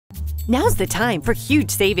Now's the time for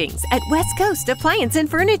huge savings at West Coast Appliance and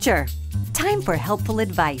Furniture. Time for helpful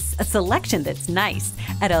advice, a selection that's nice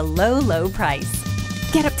at a low, low price.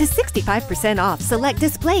 Get up to 65% off select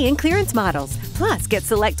display and clearance models. Plus, get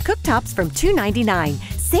select cooktops from $2.99.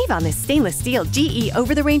 Save on this stainless steel GE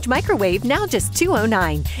over-the-range microwave, now just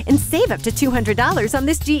 $209. And save up to $200 on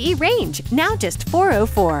this GE range, now just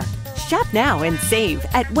 $404. Shop now and save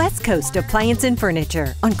at West Coast Appliance and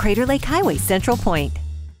Furniture on Crater Lake Highway, Central Point.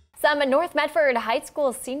 Some North Medford High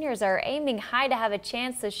School seniors are aiming high to have a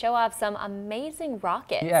chance to show off some amazing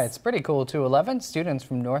rockets. Yeah, it's pretty cool too. 11 students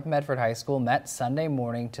from North Medford High School met Sunday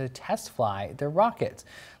morning to test fly their rockets.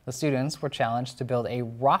 The students were challenged to build a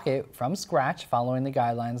rocket from scratch following the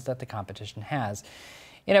guidelines that the competition has.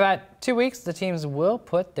 In about 2 weeks, the teams will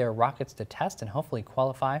put their rockets to test and hopefully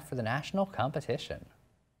qualify for the national competition.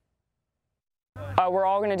 We're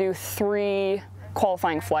all going to do 3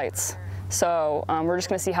 qualifying flights. So we're just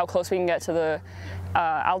going to see how close we can get to the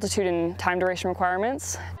altitude and time duration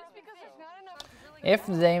requirements. If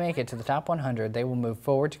they make it to the top 100, they will move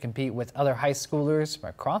forward to compete with other high schoolers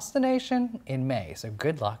from across the nation in May. So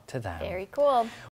good luck to them. Very cool.